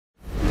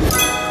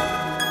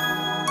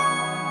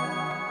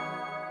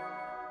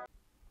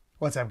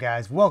What's up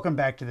guys, welcome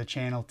back to the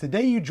channel.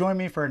 Today you join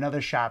me for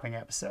another shopping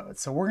episode.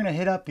 So we're gonna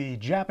hit up the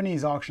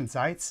Japanese auction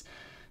sites,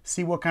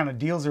 see what kind of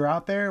deals are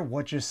out there,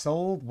 what just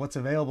sold, what's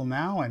available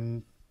now,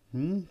 and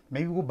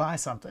maybe we'll buy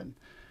something.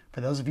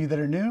 For those of you that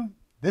are new,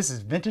 this is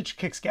Vintage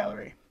Kicks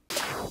Gallery.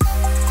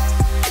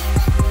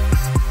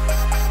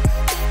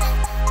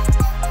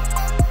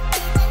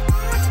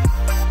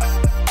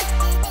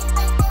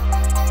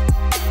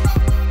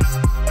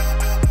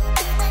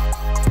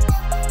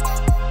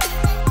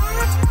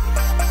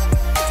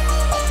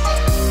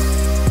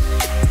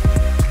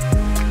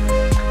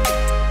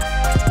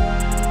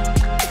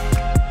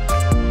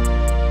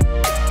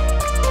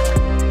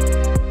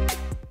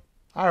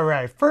 All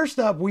right, first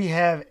up we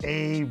have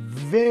a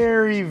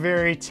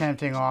very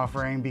tempting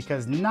offering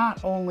because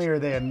not only are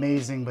they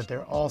amazing, but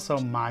they're also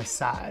my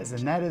size.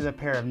 And that is a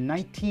pair of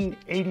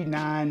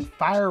 1989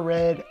 Fire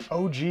Red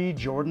OG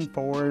Jordan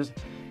 4s.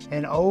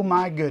 And oh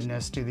my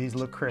goodness, do these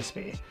look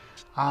crispy.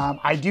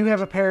 I do have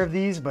a pair of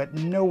these, but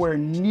nowhere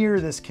near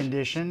this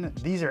condition.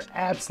 These are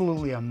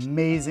absolutely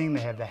amazing.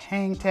 They have the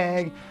hang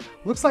tag.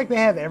 Looks like they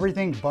have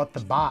everything but the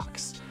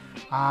box.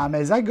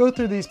 As I go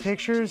through these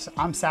pictures,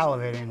 I'm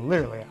salivating,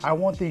 literally. I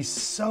want these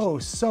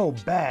so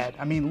bad.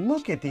 I mean,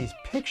 look at these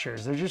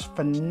pictures. They're just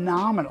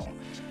phenomenal.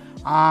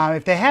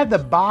 If they had the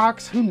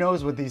box, who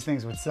knows what these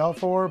things would sell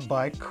for,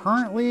 but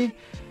currently,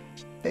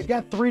 they've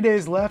got 3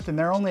 days left and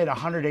they're only at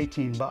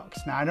 118 bucks.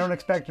 Now, I don't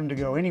expect them to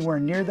go anywhere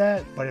near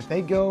that, but if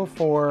they go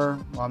for,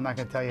 well, I'm not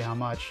gonna tell you how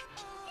much.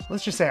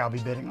 Let's just say I'll be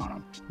bidding on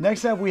them.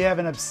 Next up, we have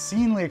an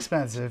obscenely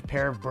expensive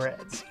pair of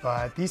breads,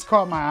 but these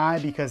caught my eye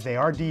because they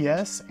are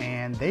DS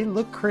and they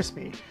look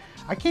crispy.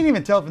 I can't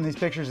even tell from these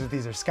pictures if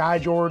these are Sky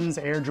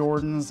Jordans, Air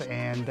Jordans,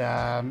 and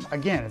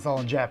again, it's all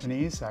in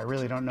Japanese, so I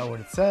really don't know what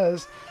it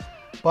says,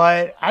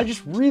 but I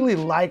just really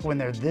like when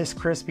they're this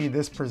crispy,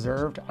 this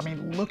preserved. I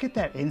mean, look at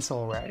that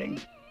insole writing,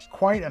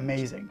 quite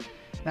amazing.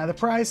 Now the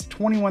price,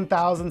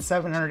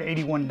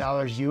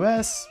 $21,781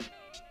 US.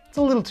 It's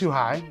a little too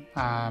high,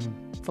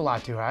 it's a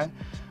lot too high,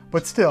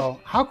 but still,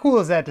 how cool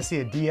is that to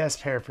see a DS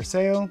pair for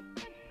sale?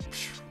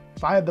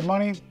 If I had the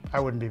money, I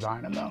wouldn't be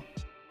buying them though.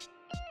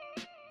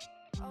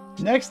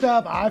 Next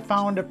up, I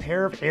found a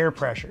pair of air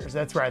pressures.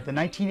 That's right, the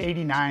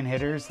 1989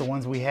 hitters, the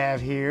ones we have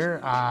here.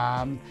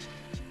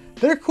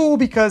 They're cool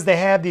because they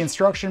have the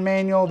instruction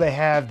manual, they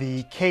have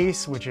the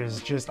case, which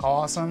is just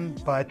awesome,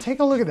 but take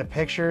a look at the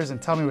pictures and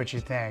tell me what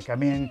you think. I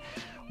mean,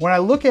 when I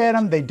look at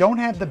them, they don't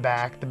have the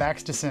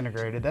back's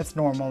disintegrated. That's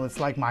normal, it's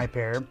like my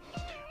pair.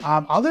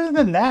 Other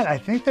than that, I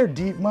think they're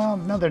deep, well,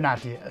 no, they're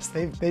not DS.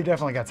 They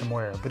definitely got some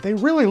wear, but they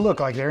really look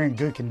like they're in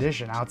good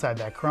condition outside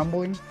that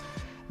crumbling.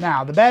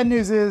 Now, the bad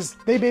news is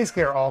they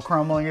basically are all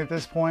crumbling at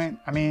this point.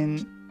 I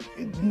mean,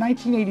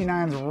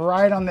 1989 is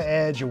right on the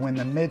edge of when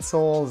the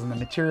midsoles and the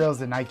materials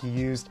that Nike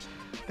used,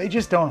 they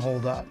just don't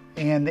hold up.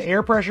 And the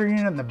air pressure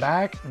unit in the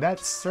back, that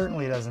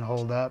certainly doesn't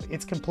hold up.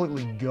 It's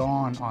completely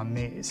gone on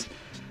these.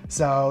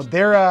 So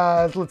they're,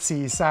 let's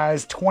see,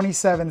 size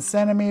 27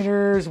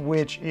 centimeters,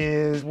 which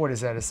is, what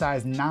is that, a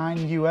size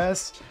 9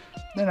 US?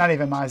 They're not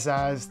even my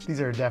size. These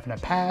are a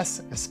definite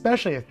pass,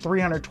 especially at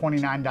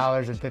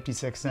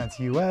 $329.56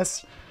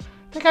 US. I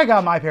think I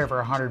got my pair for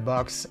 100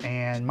 bucks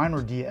and mine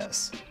were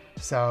DS.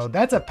 So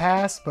that's a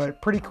pass, but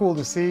pretty cool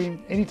to see.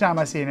 Anytime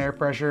I see an air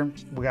pressure,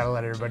 we gotta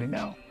let everybody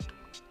know.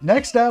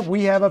 Next up,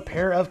 we have a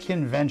pair of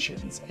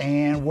conventions.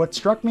 And what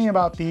struck me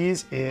about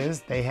these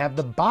is they have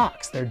the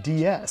box, they're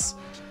DS.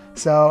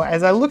 So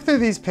as I look through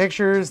these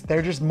pictures,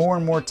 they're just more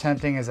and more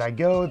tempting as I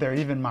go. They're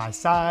even my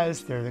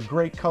size. They're the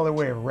great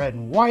colorway of red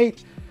and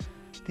white.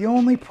 The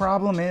only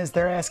problem is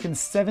they're asking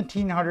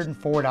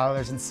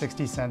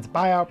 $1,704.60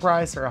 buyout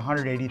price or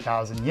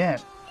 180,000 yen.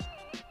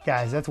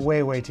 Guys, that's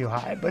way too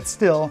high, but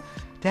still,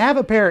 to have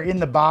a pair in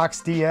the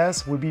box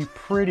DS would be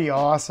pretty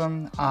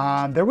awesome.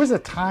 There was a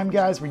time,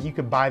 guys, where you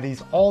could buy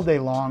these all day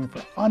long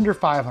for under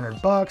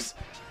 500 bucks.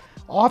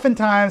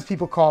 Oftentimes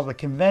people call the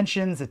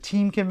conventions a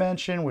team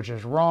convention, which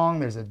is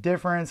wrong. There's a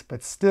difference,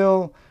 but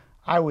still,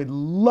 I would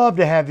love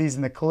to have these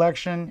in the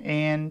collection.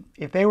 And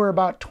if they were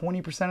about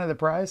 20% of the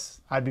price,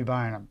 I'd be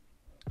buying them.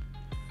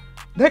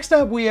 Next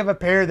up, we have a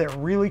pair that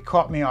really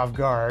caught me off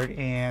guard,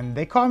 and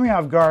they caught me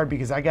off guard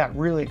because I got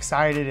really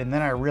excited and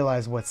then I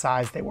realized what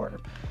size they were.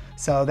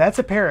 So that's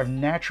a pair of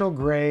natural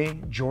gray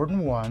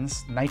Jordan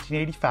 1s,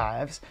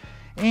 1985s.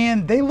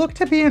 And they look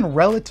to be in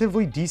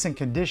relatively decent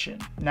condition.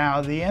 Now,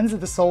 the ends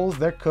of the soles,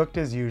 they're cooked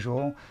as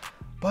usual,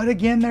 but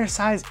again, they're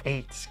size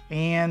 8,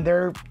 and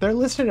they're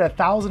listed at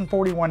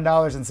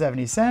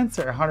 $1,041.70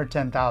 or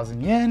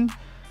 110,000 yen.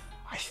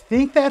 I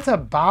think that's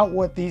about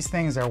what these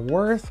things are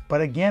worth,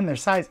 but again, they're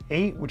size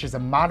 8, which is a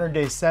modern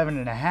day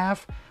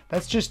 7.5.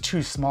 That's just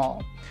too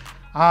small.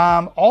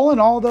 All in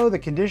all though, the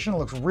condition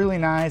looks really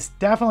nice.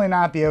 Definitely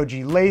not the OG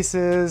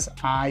laces.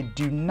 I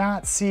do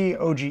not see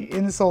OG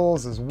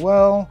insoles as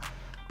well.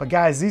 But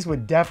guys, these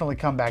would definitely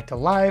come back to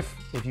life.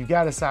 If you've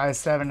got a size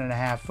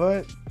 7.5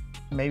 foot,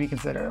 maybe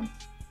consider them.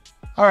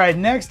 All right,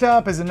 next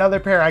up is another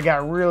pair I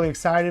got really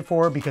excited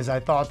for because I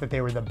thought that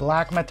they were the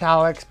black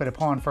metallics, but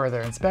upon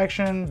further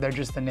inspection, they're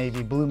just the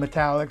navy blue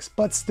metallics,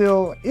 but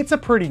still, it's a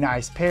pretty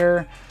nice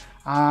pair.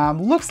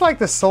 Looks like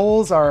the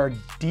soles are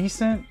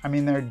decent. I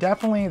mean,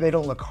 they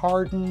don't look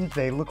hardened.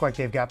 They look like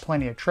they've got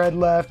plenty of tread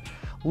left,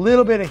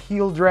 little bit of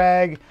heel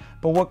drag.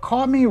 But what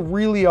caught me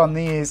really on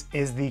these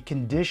is the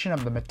condition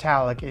of the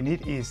metallic, and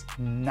it is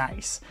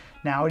nice.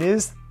 Now it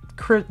is,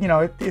 you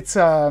know,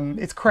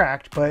 it's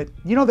cracked, but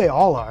you know, they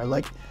all are.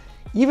 Like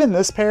even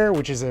this pair,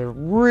 which is a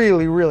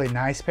really, really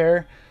nice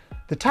pair,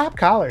 the top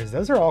collars,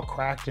 those are all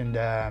cracked and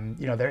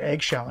you know, they're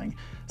eggshelling.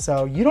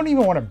 So you don't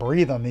even want to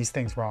breathe on these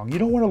things wrong. You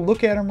don't want to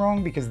look at them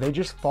wrong because they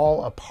just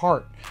fall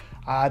apart.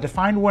 To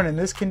find one in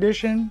this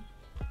condition,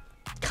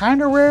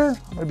 kind of rare.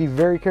 I'm gonna be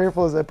very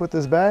careful as I put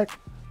this back.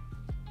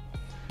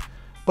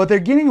 But they're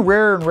getting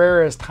rarer and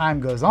rarer as time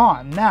goes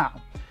on.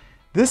 Now,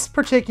 this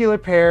particular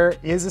pair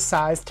is a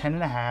size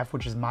 10.5,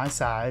 which is my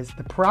size.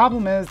 The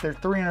problem is they're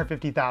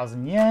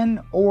 350,000 yen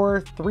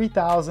or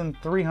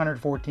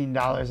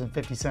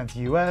 $3,314.50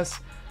 US.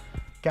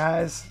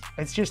 Guys,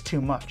 it's just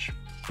too much.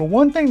 But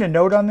one thing to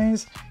note on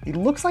these, it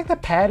looks like the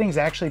padding's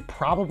actually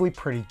probably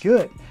pretty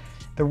good.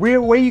 The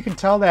real way you can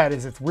tell that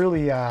is it's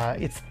really,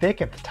 it's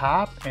thick at the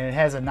top and it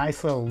has a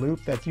nice little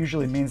loop. That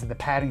usually means that the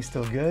padding's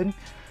still good.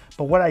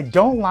 But what I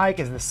don't like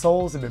is the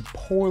soles have been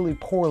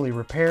poorly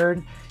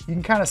repaired. You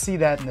can kind of see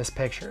that in this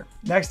picture.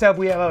 Next up,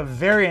 we have a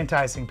very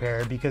enticing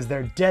pair because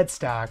they're dead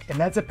stock, and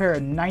that's a pair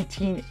of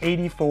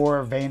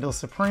 1984 Vandal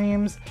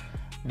Supremes.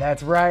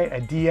 That's right,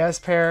 a DS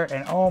pair,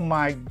 and oh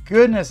my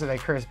goodness are they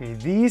crispy.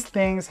 These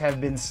things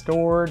have been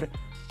stored,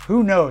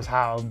 who knows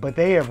how, but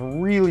they have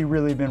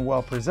really been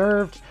well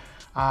preserved.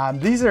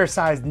 These are a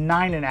size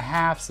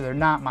 9.5, so they're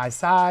not my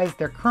size.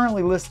 They're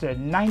currently listed at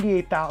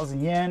 98,000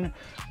 yen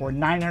or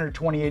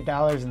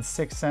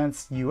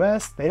 $928.06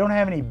 US. They don't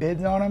have any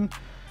bids on them,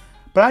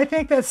 but I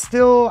think that's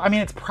still, I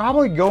mean, it's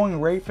probably going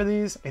rate for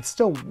these. It's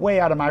still way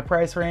out of my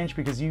price range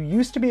because you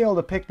used to be able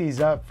to pick these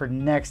up for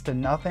next to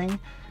nothing.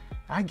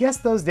 I guess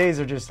those days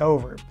are just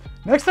over.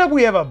 Next up,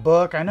 we have a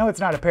book. I know it's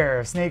not a pair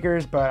of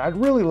sneakers, but I'd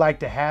really like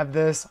to have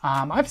this.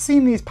 I've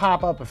seen these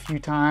pop up a few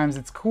times.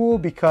 It's cool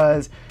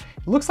because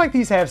it looks like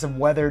these have some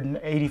weathered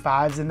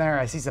 85s in there.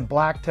 I see some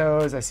black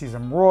toes, I see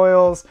some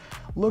Royals.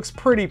 Looks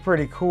pretty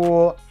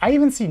cool. I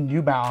even see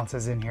New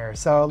Balances in here.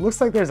 So it looks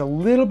like there's a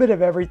little bit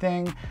of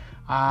everything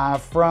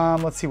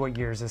from, let's see what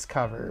years this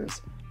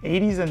covers.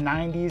 80s and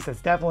 90s,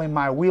 that's definitely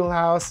my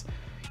wheelhouse.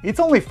 It's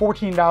only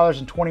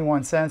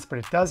 $14.21, but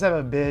it does have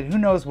a bid. Who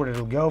knows what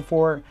it'll go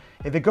for.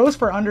 If it goes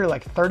for under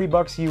like 30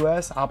 bucks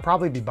US, I'll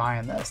probably be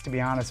buying this, to be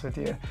honest with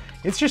you.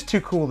 It's just too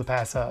cool to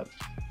pass up.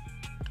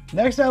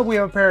 Next up, we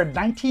have a pair of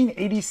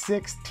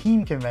 1986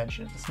 team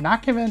conventions.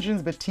 Not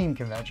conventions, but team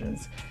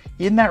conventions.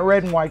 In that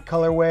red and white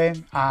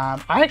colorway.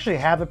 I actually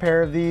have a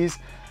pair of these.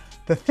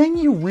 The thing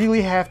you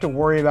really have to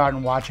worry about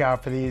and watch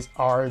out for these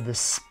are the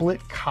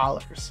split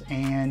collars.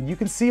 And you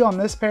can see on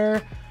this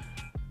pair,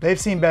 they've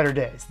seen better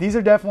days. These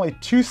are definitely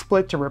too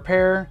split to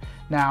repair.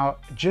 Now,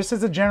 just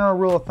as a general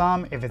rule of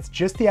thumb, if it's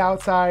just the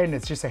outside and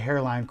it's just a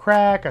hairline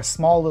crack, a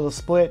small little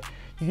split,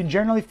 you can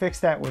generally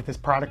fix that with this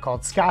product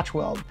called Scotch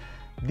Weld.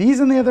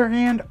 These, on the other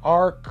hand,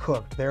 are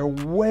cooked. They're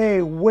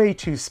way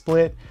too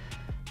split.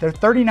 They're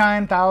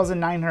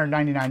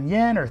 39,999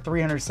 yen or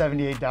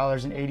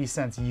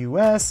 $378.80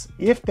 US.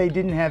 If they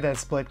didn't have that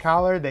split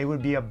collar, they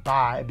would be a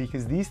buy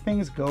because these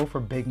things go for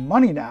big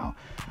money now.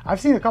 I've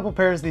seen a couple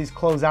pairs of these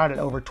close out at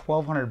over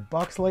 1,200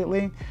 bucks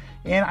lately,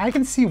 and I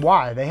can see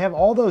why. They have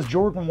all those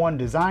Jordan 1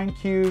 design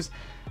cues.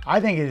 I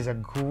think it is a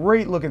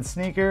great looking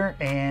sneaker,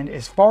 and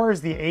as far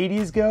as the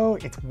 80s go,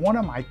 it's one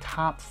of my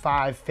top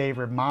 5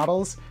 favorite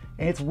models,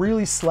 and it's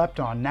really slept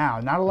on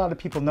now. Not a lot of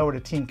people know what a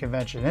team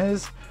convention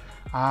is.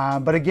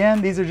 But again,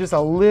 these are just a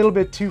little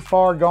bit too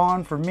far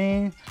gone for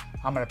me.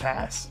 I'm gonna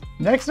pass.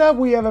 Next up,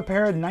 we have a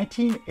pair of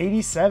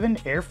 1987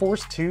 Air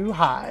Force 2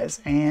 highs,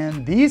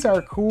 and these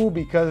are cool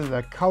because of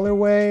the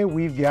colorway.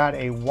 We've got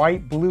a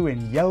white, blue,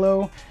 and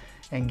yellow,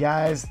 and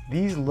guys,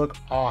 these look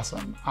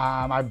awesome.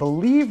 I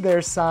believe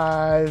their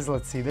size,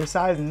 let's see, they're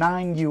size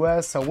 9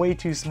 US, so way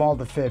too small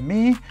to fit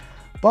me,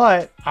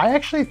 but I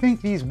actually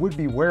think these would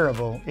be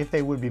wearable if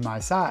they would be my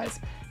size.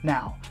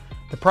 Now,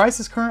 the price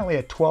is currently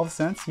at 12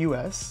 cents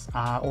US,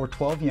 or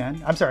 12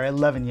 yen. I'm sorry,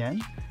 11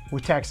 yen,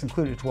 with tax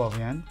included 12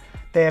 yen.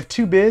 They have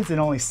 2 bids and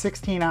only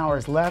 16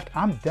 hours left.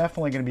 I'm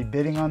definitely gonna be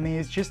bidding on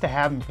these just to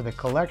have them for the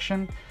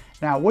collection.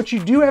 Now, what you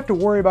do have to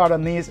worry about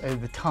on these is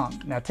the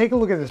tongue. Now, take a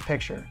look at this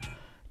picture.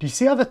 Do you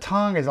see how the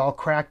tongue is all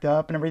cracked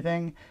up and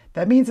everything?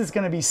 That means it's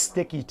gonna be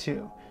sticky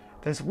too.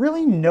 There's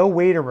really no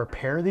way to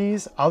repair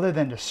these other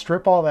than to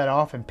strip all that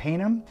off and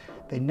paint them.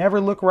 They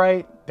never look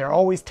right. They're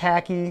always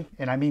tacky,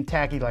 and I mean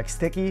tacky like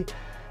sticky.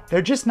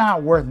 They're just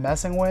not worth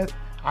messing with.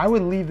 I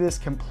would leave this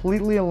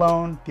completely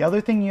alone. The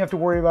other thing you have to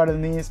worry about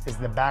in these is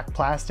the back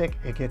plastic.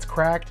 It gets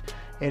cracked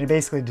and it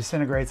basically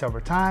disintegrates over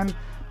time.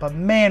 But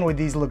man, would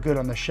these look good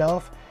on the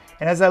shelf.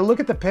 And as I look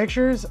at the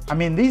pictures, I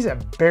mean, these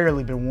have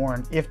barely been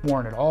worn, if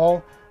worn at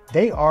all.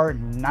 They are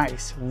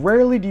nice.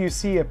 Rarely do you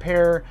see a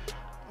pair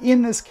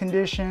in this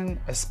condition,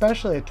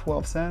 especially at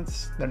 12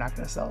 cents, they're not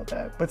gonna sell it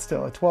that, but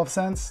still at 12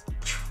 cents,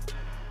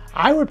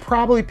 I would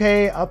probably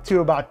pay up to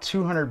about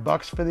 200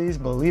 bucks for these,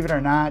 believe it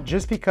or not,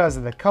 just because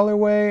of the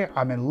colorway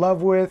I'm in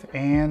love with,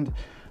 and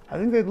I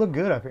think they look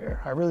good up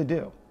here, I really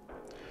do.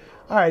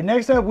 All right,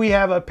 next up we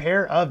have a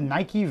pair of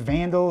Nike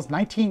Vandals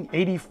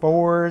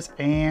 1984s,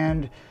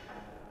 and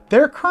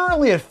they're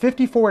currently at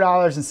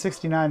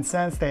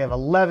 $54.69. They have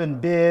 11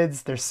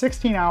 bids. There's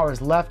 16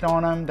 hours left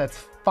on them. That's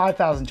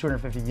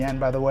 5,250 yen,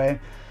 by the way.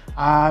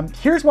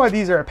 Here's why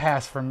these are a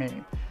pass for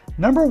me.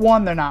 Number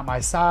one, they're not my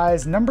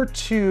size. Number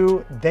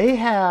two, they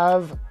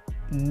have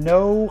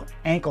no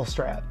ankle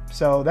strap.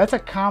 So that's a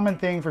common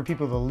thing for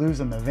people to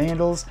lose on the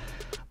Vandals,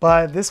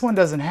 but this one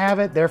doesn't have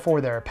it, therefore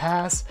they're a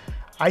pass.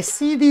 I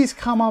see these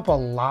come up a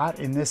lot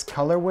in this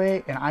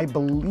colorway, and I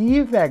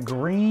believe that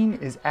green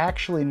is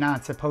actually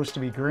not supposed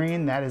to be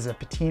green. That is a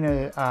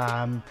patina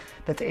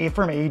that's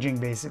from aging,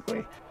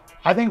 basically.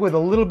 I think with a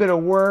little bit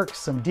of work,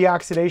 some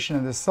deoxidation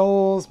of the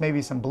soles,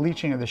 maybe some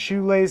bleaching of the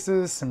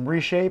shoelaces, some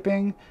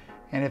reshaping,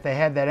 and if they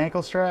had that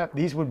ankle strap,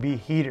 these would be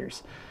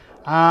heaters.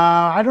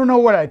 I don't know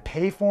what I'd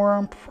pay for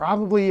them,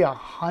 probably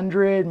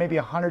 $100, maybe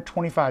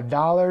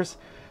 $125.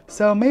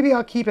 So maybe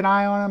I'll keep an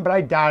eye on them, but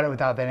I doubt it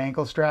without that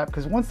ankle strap,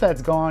 because once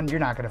that's gone, you're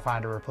not gonna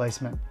find a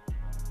replacement.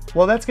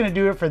 Well, that's gonna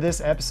do it for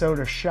this episode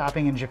of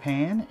Shopping in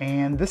Japan.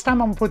 And this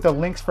time I'm gonna put the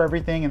links for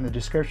everything in the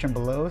description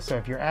below. So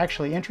if you're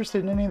actually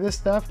interested in any of this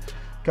stuff,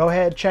 go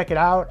ahead, check it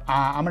out.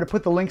 I'm gonna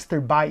put the links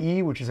through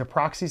Buy, which is a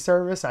proxy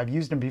service. I've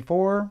used them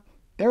before.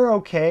 They're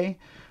okay.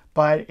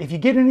 But if you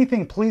get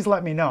anything, please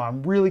let me know.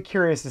 I'm really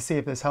curious to see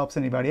if this helps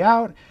anybody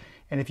out.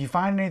 And if you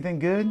find anything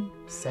good,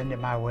 send it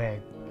my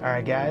way. All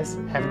right, guys,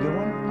 have a good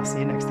one. I'll see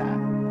you next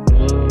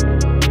time.